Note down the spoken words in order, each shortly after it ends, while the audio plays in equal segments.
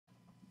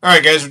All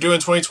right, guys, we're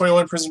doing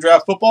 2021 Prizm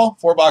Draft Football.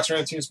 4-box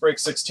random teams break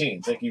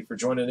 16. Thank you for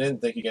joining in.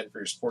 Thank you again for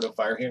your support of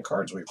Firehand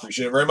Cards. We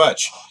appreciate it very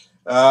much.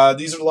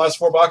 These are the last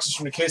 4 boxes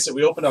from the case that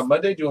we opened on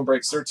Monday, doing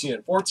breaks 13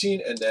 and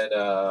 14, and then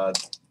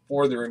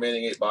 4 of the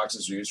remaining 8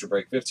 boxes we used for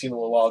break 15 a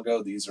little while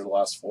ago. These are the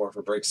last 4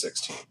 for break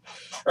 16.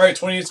 All right,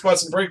 28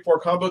 spots in break, 4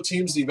 combo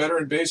teams. The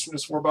veteran base from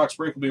this 4-box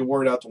break will be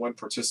awarded out to one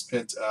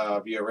participant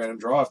via random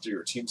draw after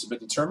your teams have been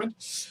determined.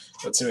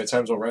 Let's see how many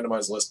times we'll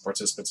randomize the list of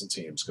participants and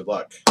teams. Good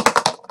luck.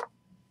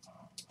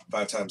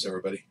 5 times,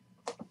 everybody.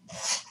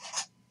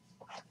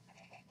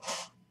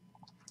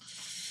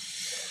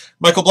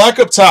 Michael Black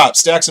up top.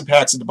 Stacks and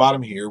packs at the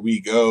bottom. Here we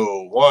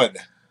go. 1,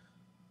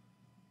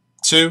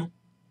 2,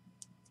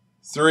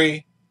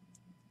 3,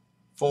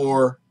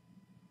 4,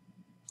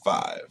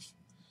 5.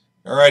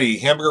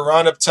 Alrighty. Hamburger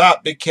Ron up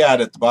top. Big Cat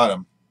at the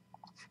bottom.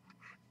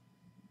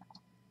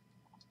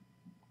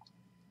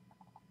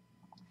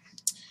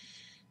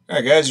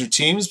 Alright, guys. Your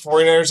teams.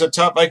 49ers up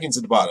top. Vikings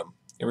at the bottom.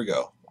 Here we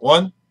go.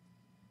 1,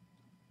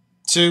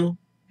 2,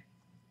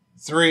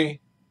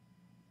 3,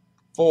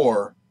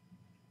 4,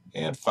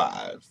 and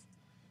 5.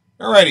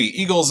 Alrighty,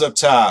 Eagles up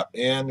top,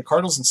 and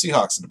Cardinals and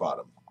Seahawks at the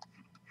bottom.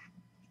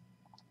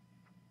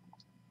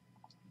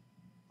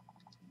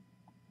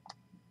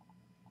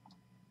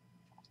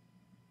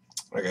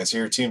 Alright, guys,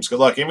 here are your teams. Good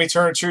luck. Amy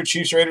Turner,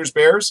 Chiefs, Raiders,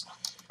 Bears.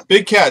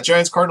 Big Cat,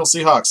 Giants, Cardinals,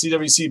 Seahawks.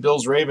 CWC,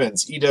 Bills,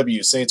 Ravens.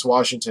 EW, Saints,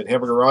 Washington.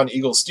 Hamburger Ron,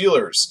 Eagles,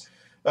 Steelers.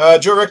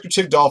 Joe Rector,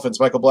 Tig, Dolphins.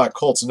 Michael Black,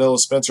 Colts. Noah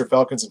Spencer,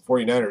 Falcons, and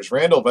 49ers.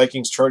 Randall,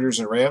 Vikings, Chargers,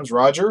 and Rams.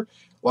 Roger,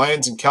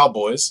 Lions, and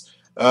Cowboys.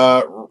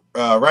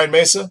 Ryan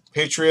Mesa,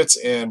 Patriots,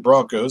 and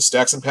Broncos.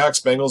 Stacks and Packs,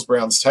 Bengals,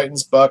 Browns,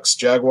 Titans, Bucks,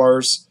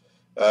 Jaguars.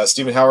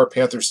 Stephen Howard,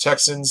 Panthers,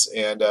 Texans,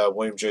 and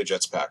William J.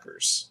 Jets,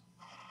 Packers.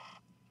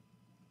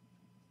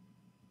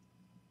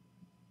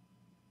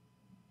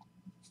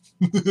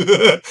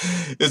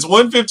 It's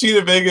 1:15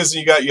 in Vegas, and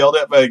you got yelled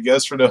at by a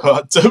guest for the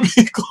hot tub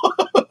being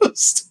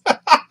closed.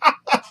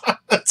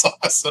 That's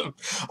awesome.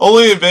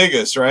 Only in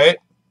Vegas, right?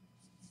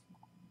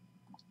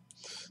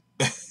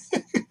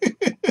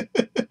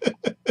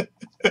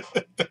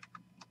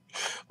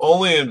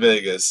 Only in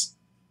Vegas.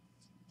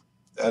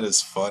 That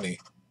is funny.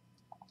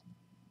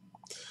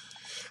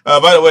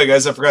 By the way,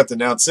 guys, I forgot to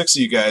announce 6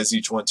 of you guys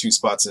each won 2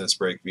 spots in this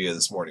break via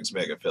this morning's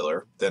Mega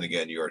Filler. Then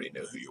again, you already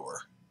know who you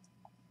were.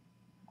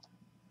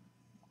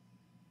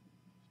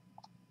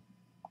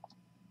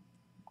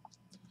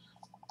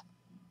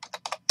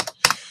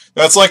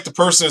 That's like the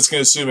person that's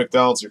going to sue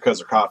McDonald's because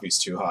their coffee's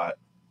too hot.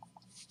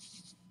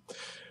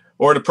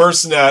 Or the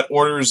person that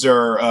orders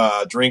their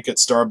drink at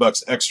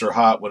Starbucks extra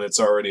hot when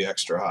it's already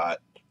extra hot.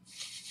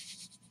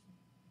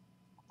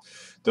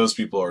 Those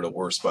people are the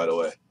worst, by the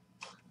way.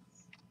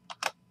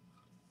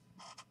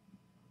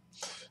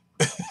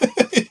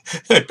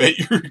 I bet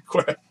you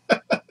regret.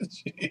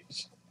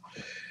 Jeez.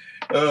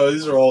 Oh,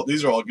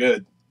 these are all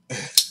good.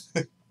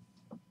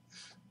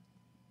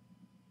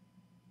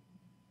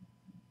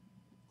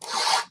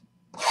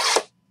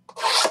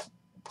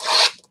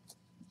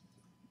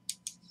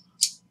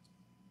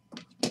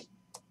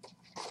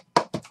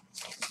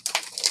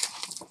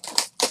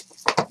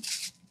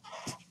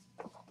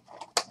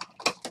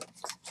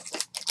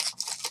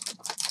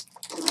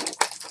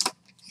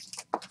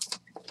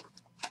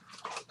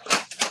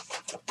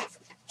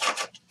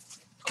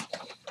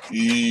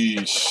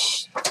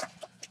 Yeesh.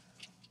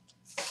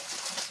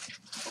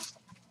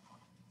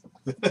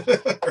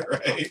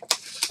 Right.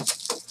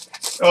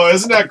 Oh,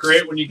 isn't that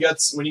great when you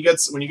get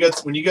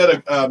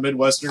a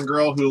Midwestern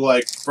girl who,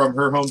 like, from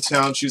her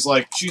hometown, she's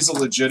a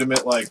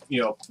legitimate, like,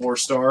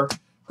 4-star,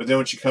 but then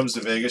when she comes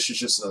to Vegas, she's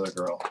just another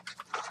girl.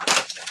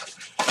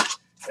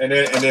 And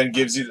then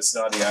gives you the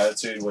snotty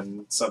attitude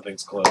when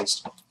something's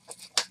closed.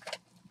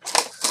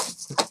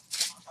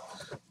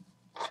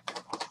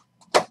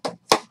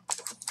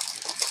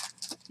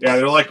 Yeah,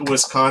 they're like a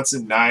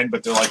Wisconsin 9,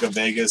 but they're like a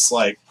Vegas,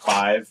 like,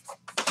 5.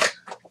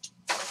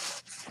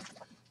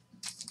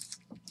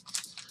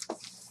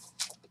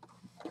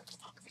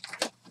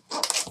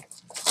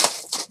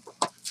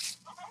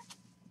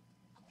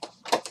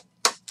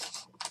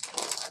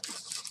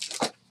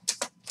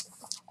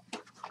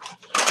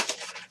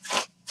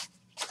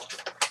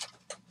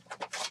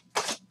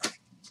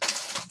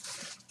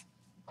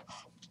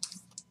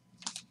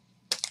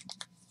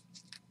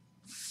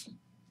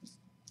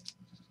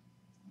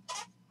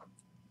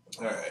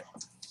 All right.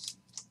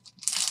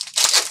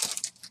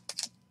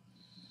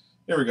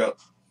 Here we go.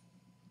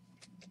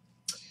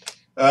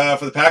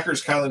 For the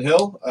Packers, Kylan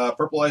Hill.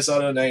 Purple Ice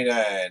Auto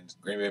 99.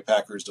 Green Bay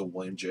Packers to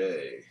William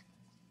J.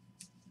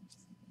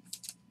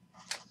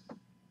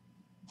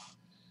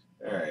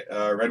 All right.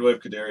 Red Wave,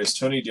 Kadarius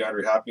Toney.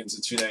 DeAndre Hopkins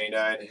at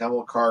 299.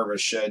 Hamilcar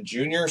Rashed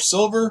Jr.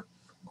 Silver.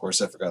 Of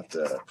course, I forgot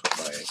to put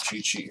my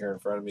cheat sheet here in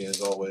front of me, as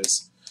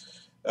always.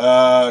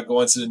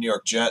 Going to the New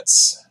York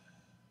Jets.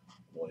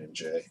 William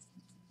J.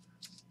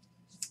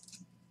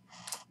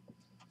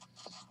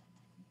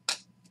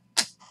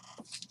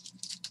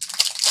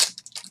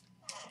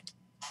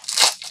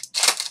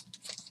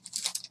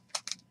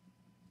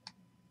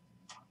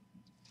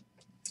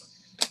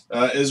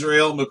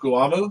 Israel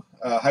Mukuamu,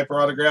 hyper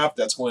autograph.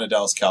 That's going to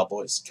Dallas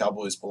Cowboys.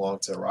 Cowboys belong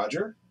to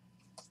Roger.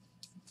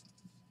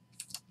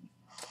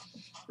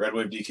 Red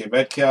Wave DK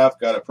Metcalf.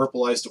 Got a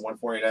purple ice to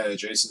 149 and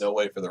Jason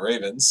Elway for the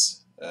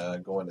Ravens.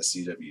 Going to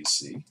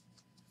CWC.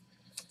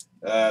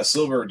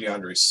 Silver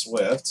DeAndre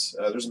Swift.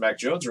 There's a Mac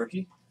Jones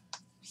rookie.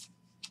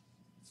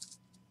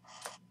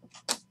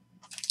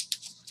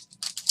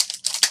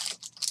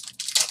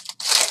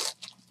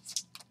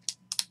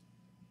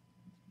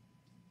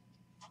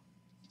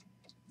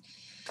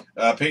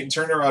 Peyton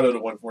Turner auto to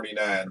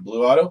 149.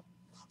 Blue auto.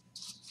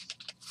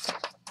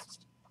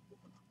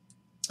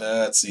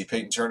 Let's see.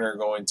 Peyton Turner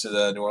going to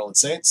the New Orleans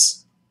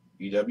Saints.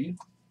 EW.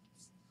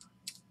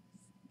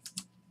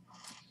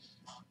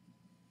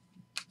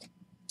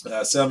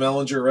 Sam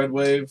Ellinger, Red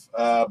Wave.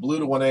 Blue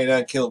to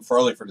 189. Caleb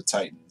Farley for the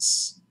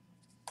Titans.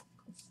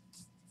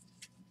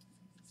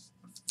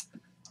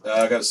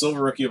 Got a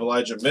silver rookie of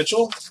Elijah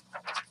Mitchell.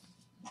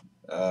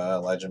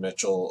 Elijah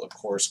Mitchell, of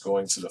course,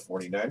 going to the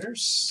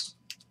 49ers.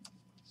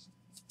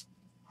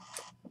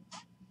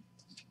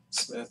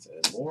 Smith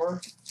and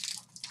Moore.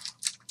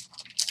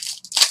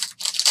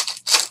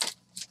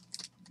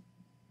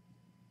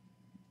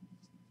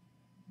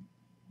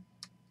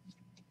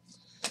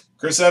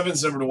 Chris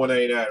Evans, number to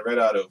 189, red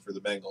auto for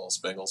the Bengals.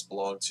 Bengals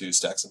belong to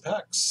Stacks and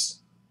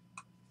Packs.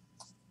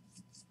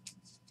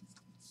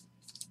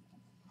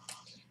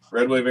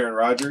 Red Wave Aaron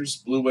Rodgers,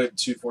 Blue Wave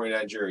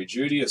 249 Jerry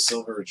Jeudy, a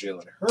silver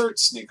Jalen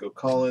Hurts, Nico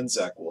Collins,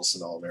 Zach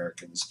Wilson,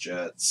 All-Americans,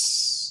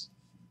 Jets.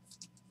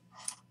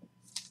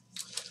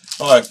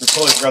 Oh, I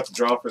totally forgot to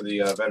draw for the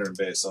veteran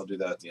base. I'll do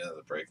that at the end of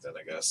the break then,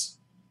 I guess.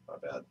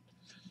 Not bad.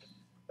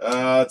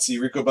 Let's see,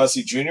 Rico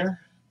Bussey Jr.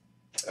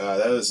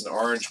 That is an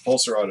orange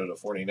Pulsar auto to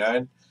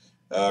 49.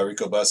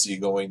 Rico Bussey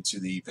going to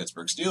the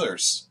Pittsburgh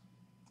Steelers.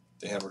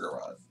 The Hamburger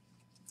Rod.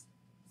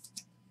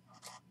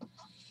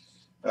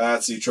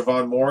 Let's see,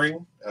 Trevon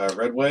Mooring,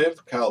 Red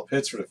Wave. Kyle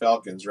Pitts for the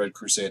Falcons, Red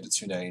Crusade to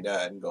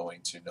 299,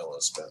 going to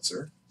Noah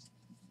Spencer.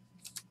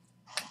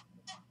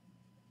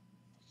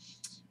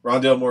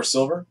 Rondale Moore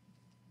Silver,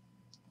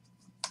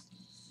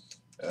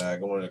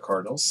 going to the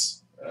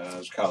Cardinals.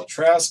 Kyle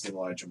Trask and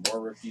Elijah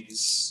Moore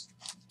rookies.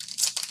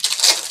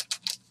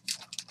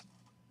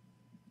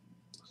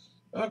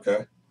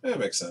 Okay, that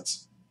makes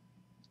sense.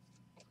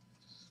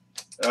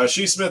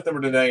 Shee Smith,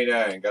 number to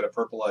 99, got a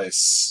purple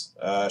ice.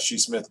 Shee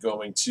Smith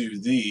going to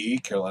the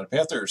Carolina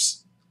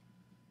Panthers.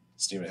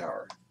 Stephen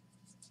Howard.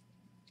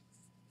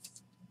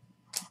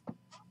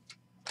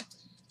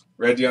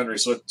 Red DeAndre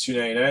Swift,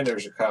 299.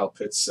 There's your Kyle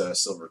Pitts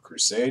Silver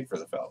Crusade for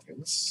the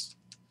Falcons.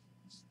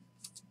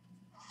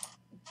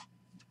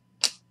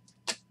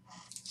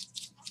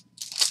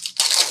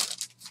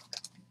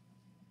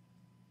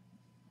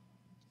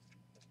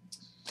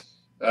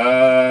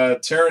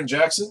 Taron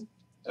Jackson.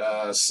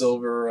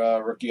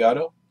 Silver rookie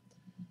auto.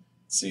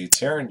 Let's see,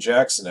 Taron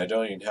Jackson. I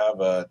don't even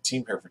have a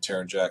team here for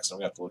Taron Jackson. I'm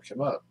going to have to look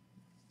him up.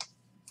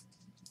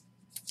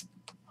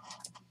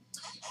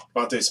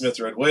 Devontae Smith,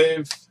 Red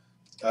Wave.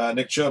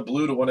 Nick Chubb,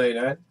 Blue to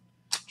 189.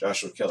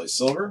 Joshua Kelly,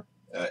 Silver.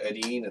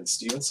 Eddie Ean and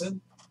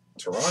Stevenson.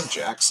 Taron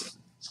Jackson.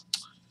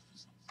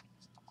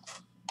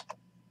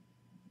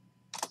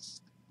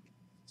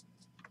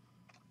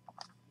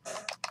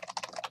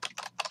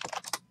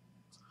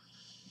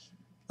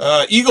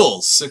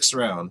 Eagles, 6th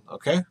round.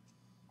 Okay.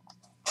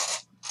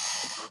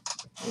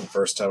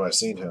 First time I've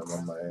seen him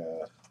on my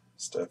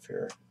stuff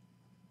here.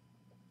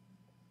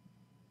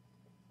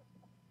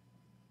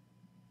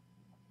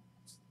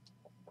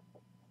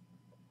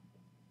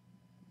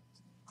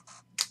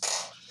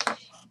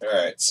 All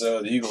right,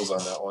 so the Eagles on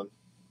that one.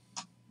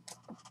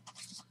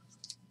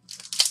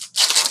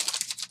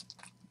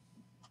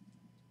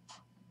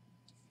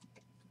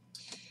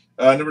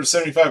 Number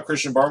 75,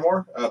 Christian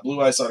Barmore.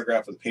 Blue Ice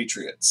autograph for the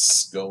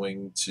Patriots.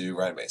 Going to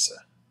Ryan Mesa.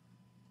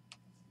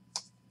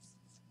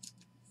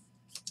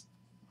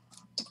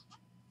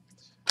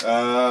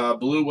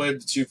 Blue Wave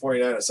to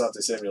 249,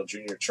 Asante Samuel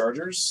Jr.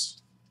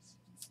 Chargers.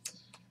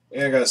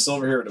 And I got a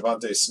silver here,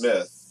 Devontae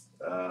Smith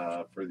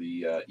for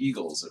the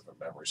Eagles, if my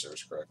memory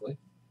serves correctly.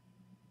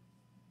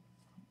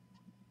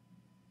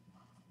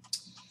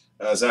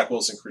 Zach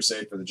Wilson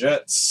Crusade for the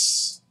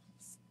Jets.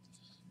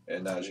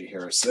 And Najee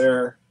Harris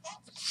there.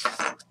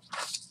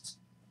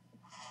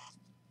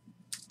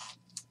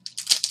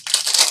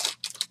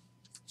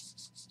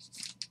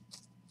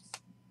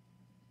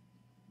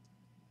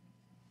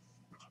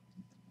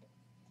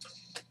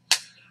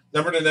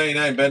 Number to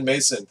 99, Ben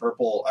Mason,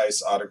 purple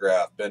ice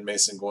autograph. Ben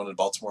Mason going to the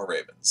Baltimore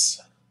Ravens.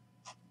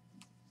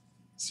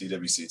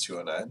 CWC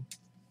 209.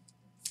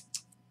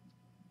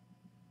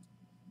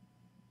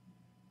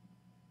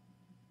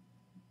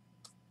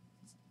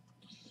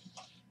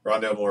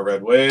 Rondale Moore,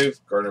 Red Wave.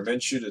 Gardner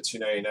Minshew to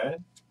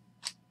 299.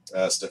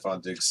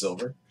 Stephon Diggs,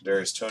 Silver.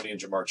 Kadarius Toney and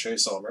Jamar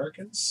Chase,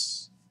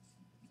 All-Americans.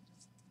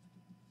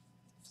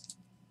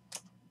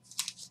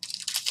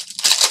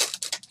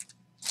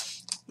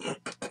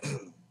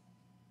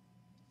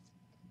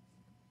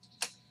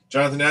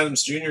 Jonathan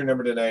Adams Jr.,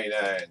 number to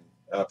 99.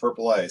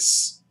 Purple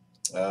Ice.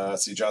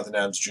 Let's see, Jonathan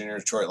Adams Jr.,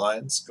 Detroit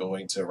Lions,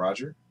 going to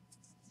Roger.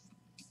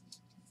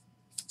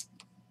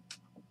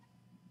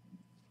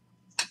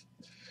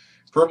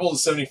 Purple to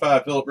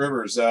 75, Phillip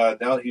Rivers. Now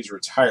that he's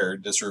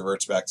retired, this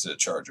reverts back to the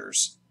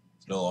Chargers.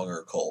 He's no longer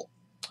a Colt.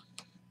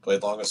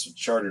 Played longest with the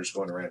Chargers,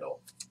 going to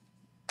Randall.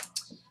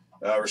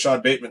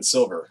 Rashad Bateman,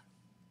 silver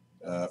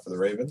for the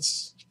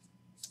Ravens.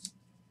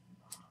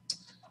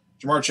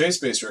 Jamar Chase,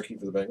 base rookie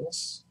for the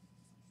Bengals.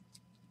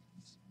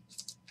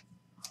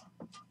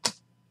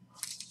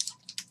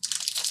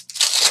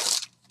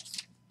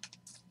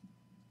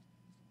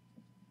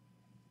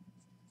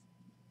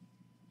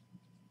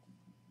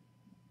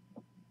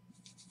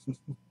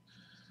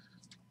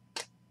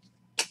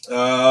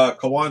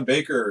 Kawan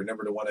Baker,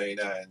 number to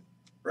 189.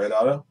 Red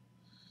auto.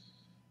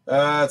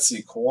 Let's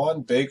see.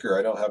 Kawan Baker.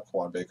 I don't have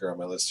Kawan Baker on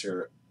my list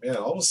here. Man,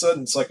 all of a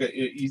sudden, it's like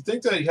you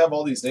think that you have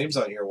all these names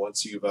on here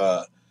once you've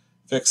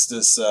fixed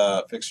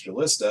your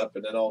list up,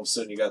 and then all of a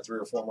sudden you got 3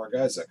 or 4 more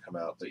guys that come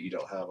out that you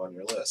don't have on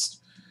your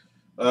list.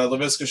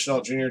 Laviska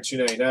Shenault Jr.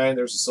 299.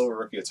 There's a silver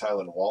rookie of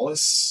Tylan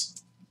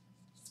Wallace.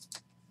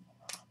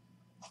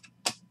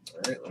 All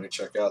right, let me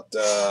check out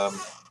this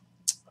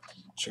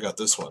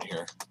one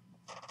here.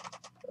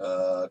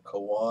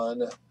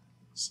 Kawan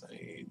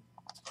Saeed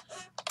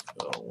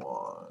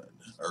Kawan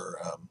or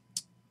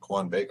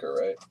Kawan Baker,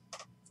 right?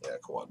 Yeah,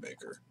 Kawan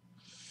Baker.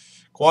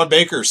 Kawan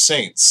Baker,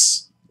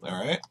 Saints. All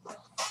right.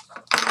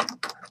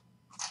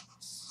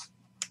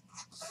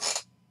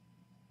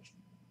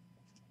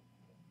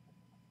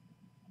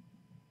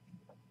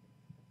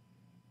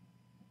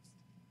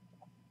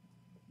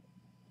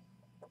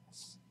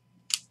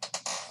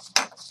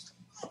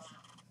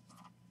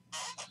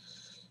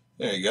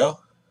 There you go.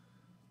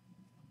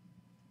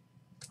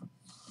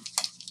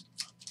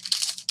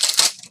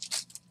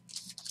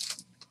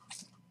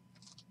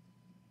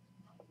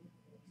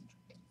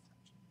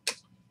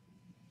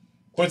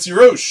 Quincy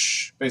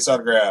Roche, base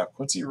autograph.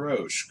 Quincy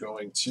Roche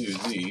going to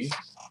the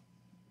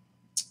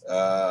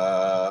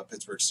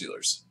Pittsburgh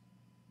Steelers.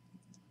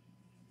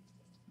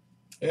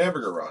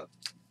 Hamburger Run.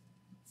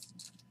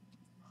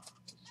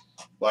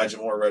 Elijah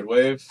Moore, Red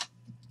Wave.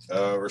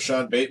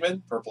 Rashawn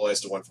Bateman, purple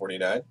ice to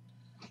 149.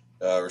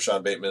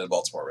 Rashawn Bateman and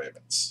Baltimore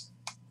Ravens.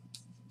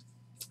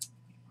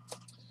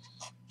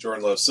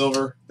 Jordan Love,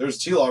 silver. There's a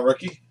T-Law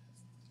rookie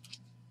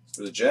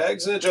for the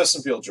Jags and a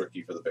Justin Fields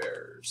rookie for the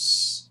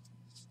Bears.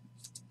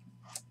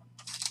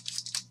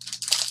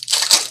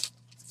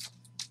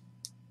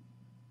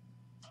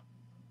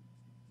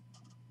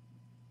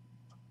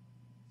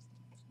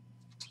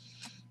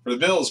 For the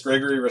Bills,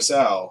 Gregory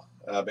Rousseau,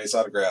 base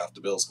autograph.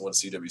 The Bills going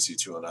to CWC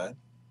 209.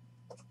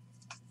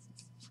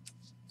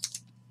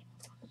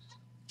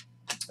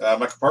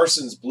 Michael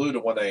Parsons, blue to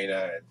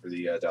 199 for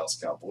the Dallas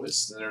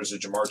Cowboys. Then there's a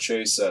Jamar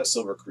Chase,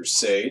 Silver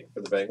Crusade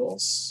for the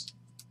Bengals.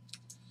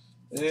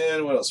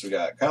 And what else we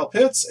got? Kyle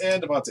Pitts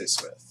and Devontae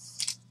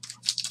Smith.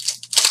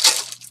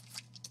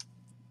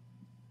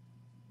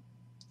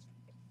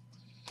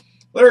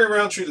 Larry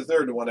Roundtree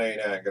III to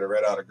 189. Got a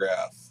red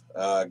autograph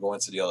going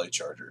to the LA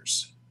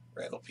Chargers.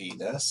 Randall P.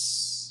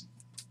 Ness.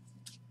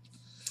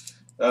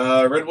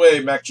 Red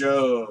Wave, Mac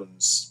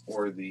Jones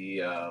for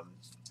the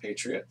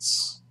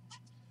Patriots.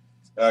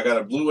 Got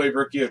a Blue Wave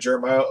rookie of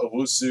Jeremiah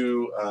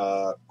Owusu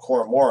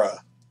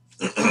Koromora,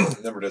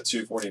 number to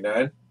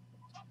 249.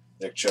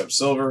 Nick Chubb,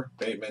 silver.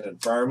 Bateman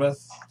and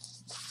Farmouth.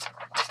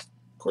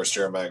 Of course,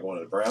 Jeremiah going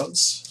to the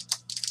Browns.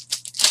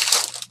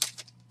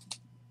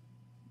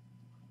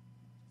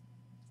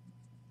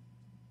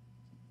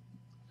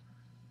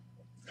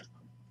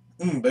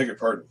 Beg your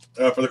pardon.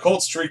 For the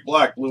Colts, Streak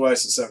Black, blue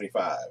ice is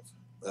 75.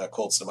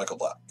 Colts to Michael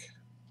Black.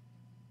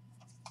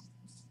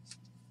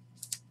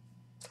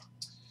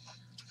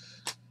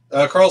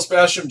 Carlos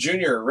Basham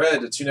Jr.,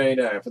 red to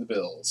 299 for the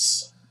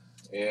Bills.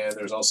 And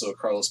there's also a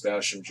Carlos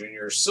Basham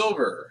Jr.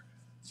 silver.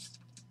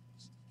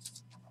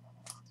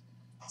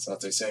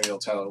 Asante Samuel,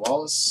 Tylan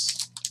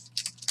Wallace.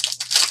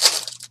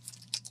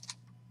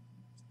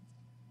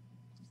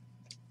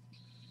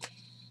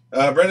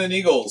 Brennan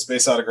Eagles,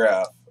 base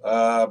autograph.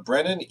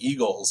 Brennan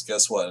Eagles,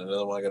 guess what?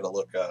 Another one I got to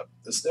look up.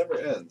 This never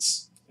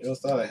ends. You know, I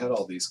thought I had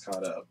all these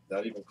caught up.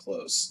 Not even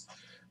close.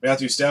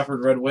 Matthew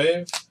Stafford, Red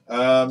Wave.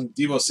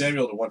 Deebo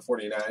Samuel to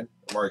 149.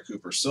 Amari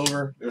Cooper,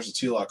 silver. There's a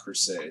T-Law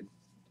Crusade.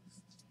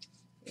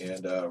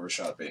 And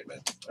Rashad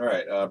Bateman. All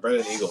right,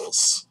 Brennan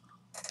Eagles.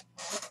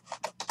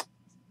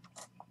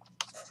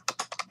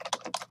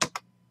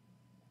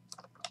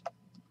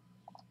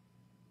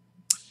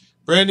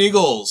 Brand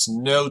Eagles,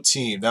 no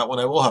team. That one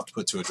I will have to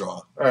put to a draw.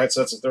 All right,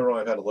 so that's the third one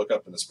I've had to look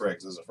up in this break.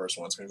 This is the first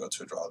one. It's going to go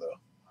to a draw, though.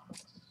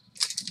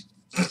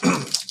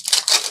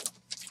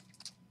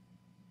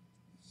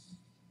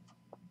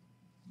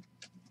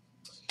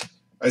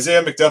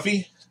 Isaiah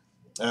McDuffie,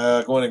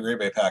 going to Green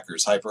Bay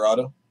Packers. Hyper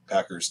Auto,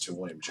 Packers to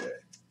William J.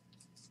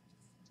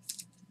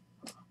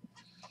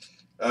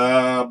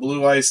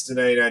 Blue Ice to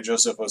 99,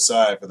 Joseph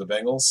Osai for the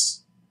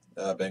Bengals.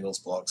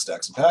 Bengals, block,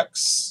 stacks, and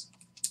packs.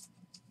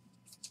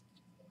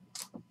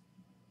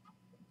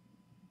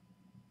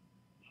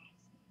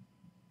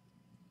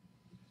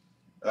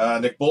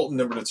 Nick Bolton,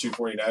 number to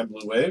 249,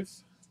 Blue Wave.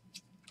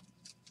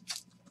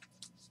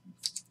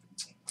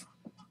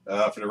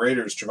 For the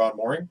Raiders, Trevon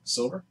Moring,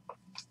 silver.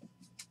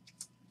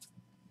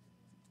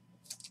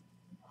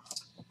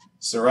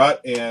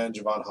 Surratt and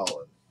Javon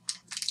Holland.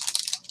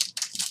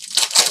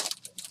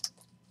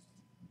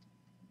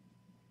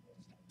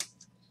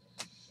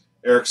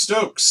 Eric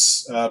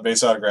Stokes,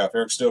 base autograph.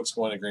 Eric Stokes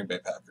going to Green Bay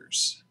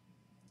Packers.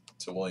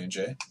 To William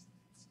J.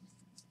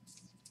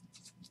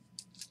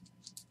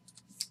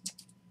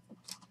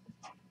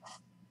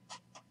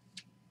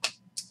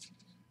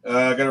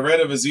 Got a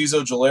red of Aziz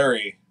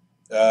Ojulari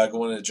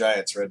going to the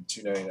Giants, red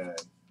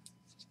 $2.99.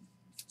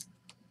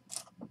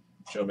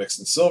 Joe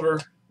Mixon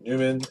silver,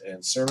 Newman,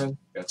 and Sermon.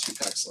 Got 2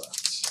 packs left.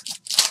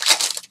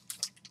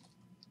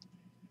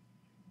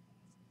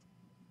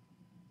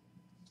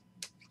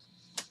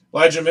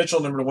 Elijah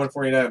Mitchell, number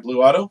 149,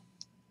 blue auto.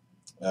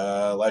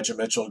 Elijah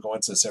Mitchell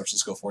going to the San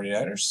Francisco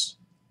 49ers.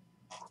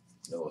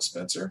 Noah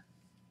Spencer.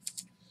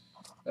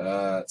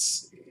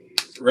 Let's see.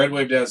 Red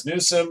Wave Daz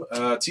Newsome.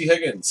 T.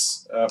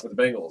 Higgins for the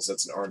Bengals.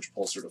 That's an orange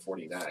pulsar to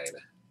 49.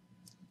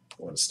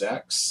 Going to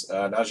Stacks.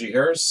 Najee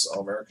Harris,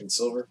 All-American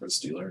silver for the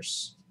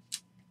Steelers.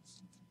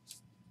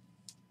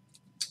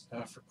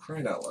 For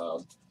crying out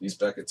loud. These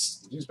Beckett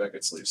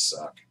sleeves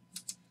suck.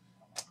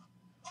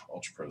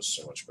 Ultra Pro is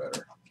so much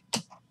better.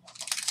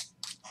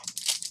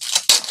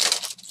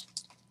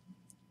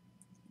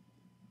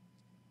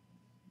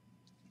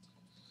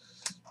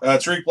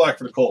 Tariq Black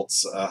for the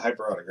Colts.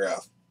 Hyper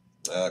autograph.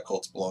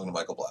 Colts belong to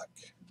Michael Black.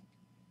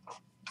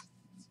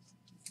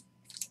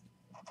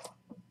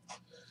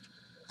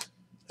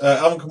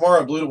 Alvin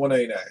Kamara, blue to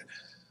 189.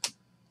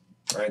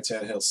 Ryan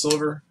Tannehill,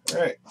 silver.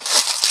 All right.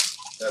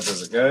 That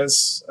does it,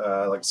 guys.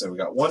 Like I said, we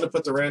got 1 to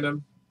put the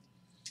random.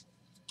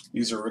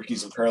 These are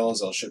rookies and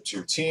parallels. I'll ship to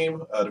your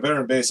team. The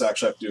veteran base, I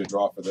actually have to do a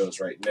draw for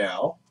those right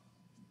now.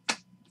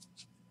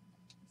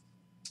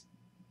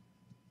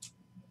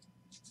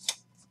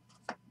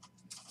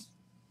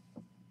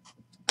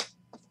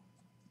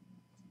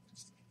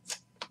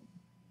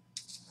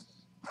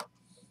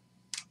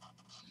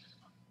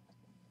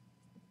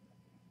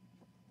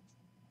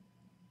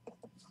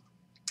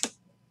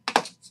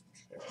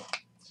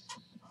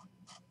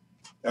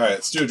 All right,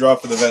 let's do a draw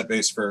for the vet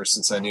base first,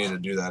 since I needed to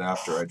do that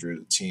after I drew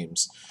the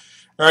teams.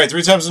 All right,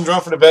 3 times in draw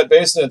for the vet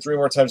base, and then 3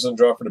 more times in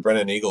draw for the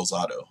Brennan Eagles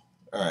auto.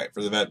 All right,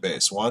 for the vet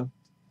base. 1,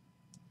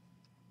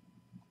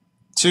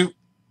 2,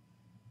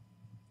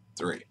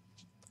 3.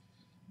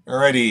 All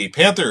righty,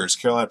 Panthers.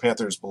 Carolina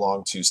Panthers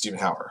belong to Stephen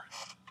Hauer.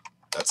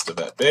 That's the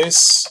vet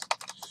base.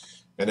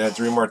 And then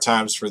 3 more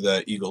times for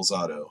the Eagles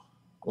auto.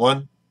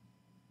 1,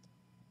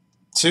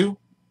 2,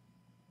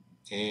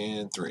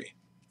 and 3.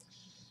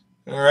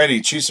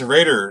 Alrighty, Chiefs and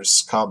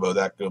Raiders combo.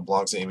 That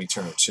belongs to Amy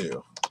Turner,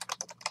 too.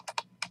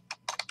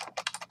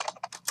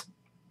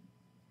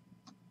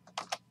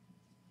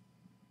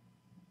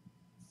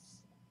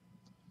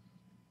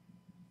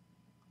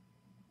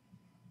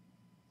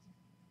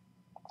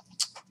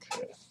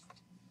 Okay.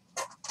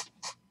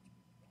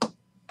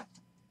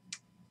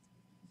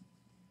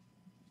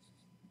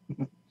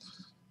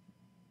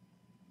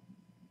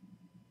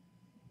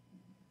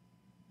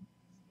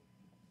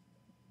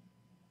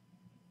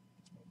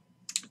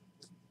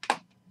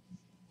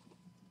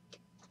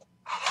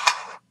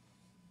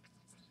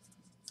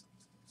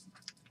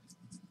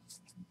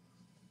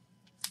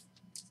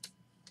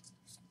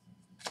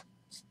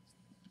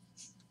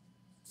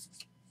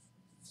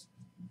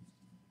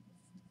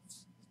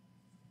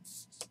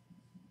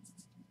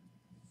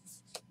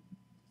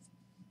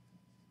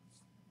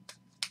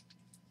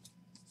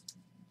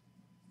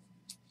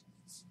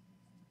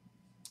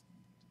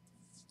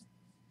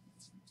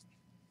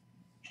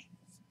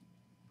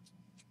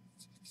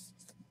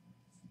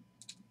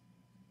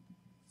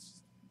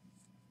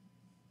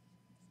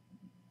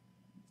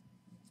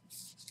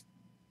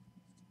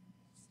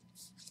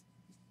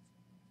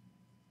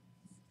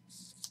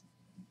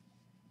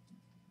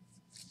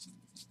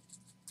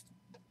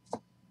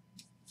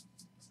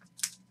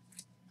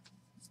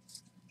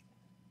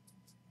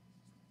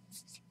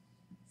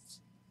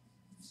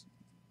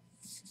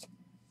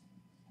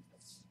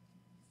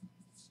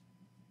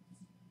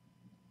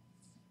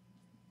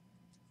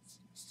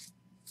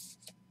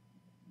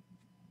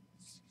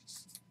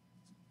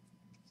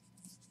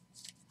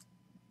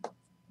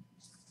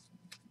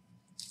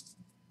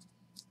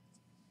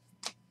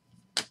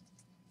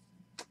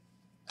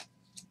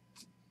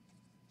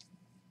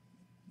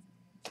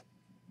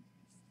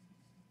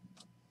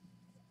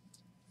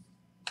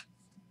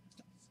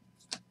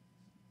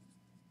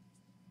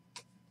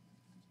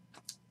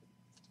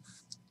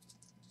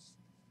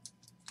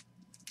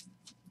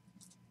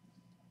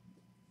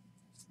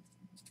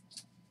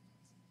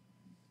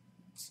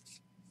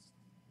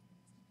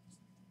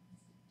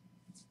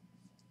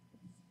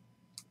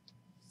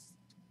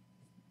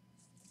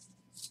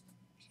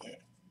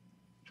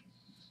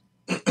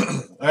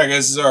 All right, guys,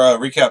 this is our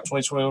recap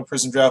 2021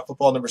 Prizm Draft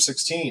Football number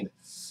 16.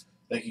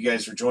 Thank you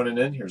guys for joining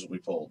in. Here's what we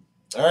pulled.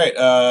 All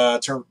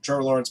right,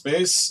 Trevor Lawrence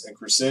base and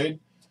Crusade.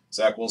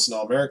 Zach Wilson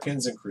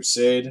All-Americans and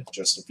Crusade.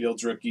 Justin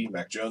Fields rookie.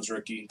 Mac Jones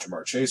rookie.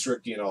 Jamar Chase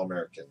rookie and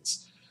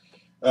All-Americans.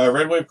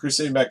 Red Wave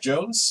Crusade Mac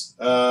Jones.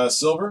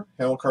 Silver,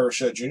 Hamilcar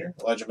Rashad Jr.,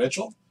 Elijah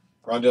Mitchell,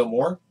 Rondale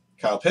Moore,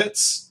 Kyle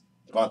Pitts,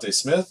 Devontae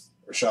Smith,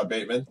 Rashad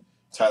Bateman,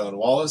 Tylen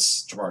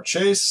Wallace, Jamar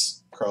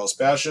Chase, Carlos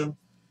Basham,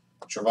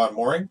 Trevon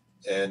Moring,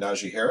 and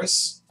Najee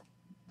Harris.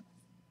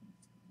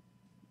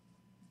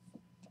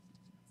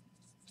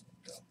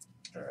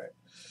 All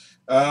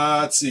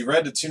right. Let's see.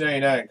 Red to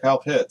 299, Kyle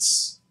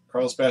Pitts,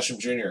 Carlos Basham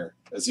Jr.,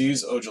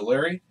 Azeez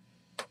Ojulari.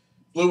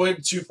 Blue wave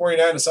to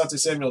 249, Asante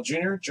Samuel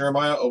Jr.,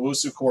 Jeremiah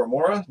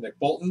Owusu-Koramoah, Nick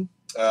Bolton.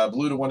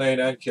 Blue to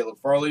 199, Caleb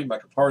Farley,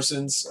 Micah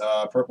Parsons.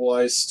 Purple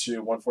ice to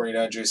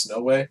 149, Jason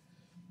Oweh.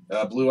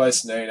 Blue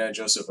ice to 99,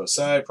 Joseph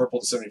Osai. Purple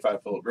to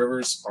 75, Phillip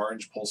Rivers.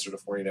 Orange Polster to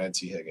 49,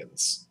 T.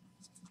 Higgins.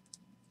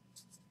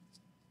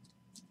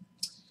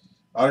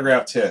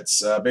 Autographed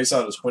hits. Base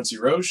autos Quincy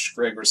Roche,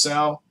 Greg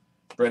Rousseau,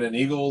 Brennan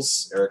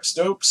Eagles, Eric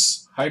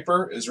Stokes,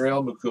 Hyper,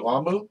 Israel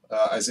Mukulamu,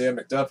 Isaiah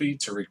McDuffie,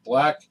 Tariq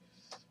Black.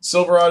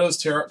 Silverados,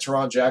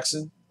 Teron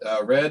Jackson.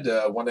 Red,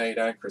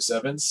 199, Chris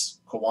Evans.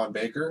 Kawan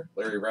Baker,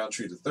 Larry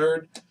Roundtree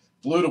III.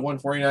 Blue to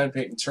 149,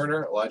 Peyton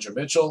Turner, Elijah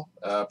Mitchell.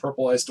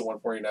 Purple ice to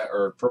 149,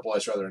 or purple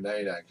ice rather,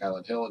 99,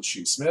 Kylan Hill and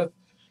Shee Smith.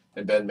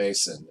 And Ben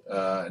Mason,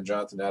 and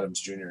Jonathan Adams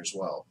Jr. as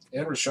well.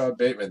 And Rashad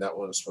Bateman, that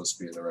one was supposed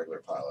to be in the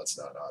regular pile. It's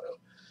not an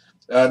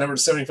auto. Number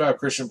 75,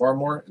 Christian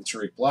Barmore and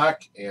Tariq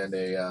Black. And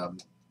a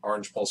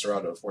orange Pulsar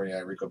auto,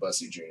 49, Rico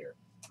Bussey Jr.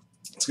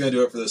 That's going to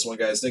do it for this one,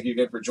 guys. Thank you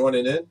again for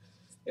joining in.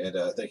 And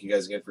thank you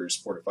guys again for your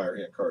support of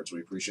Firehand Cards.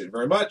 We appreciate it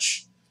very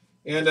much.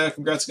 And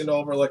congrats again to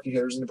all of our lucky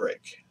hitters in the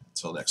break.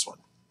 Until next one.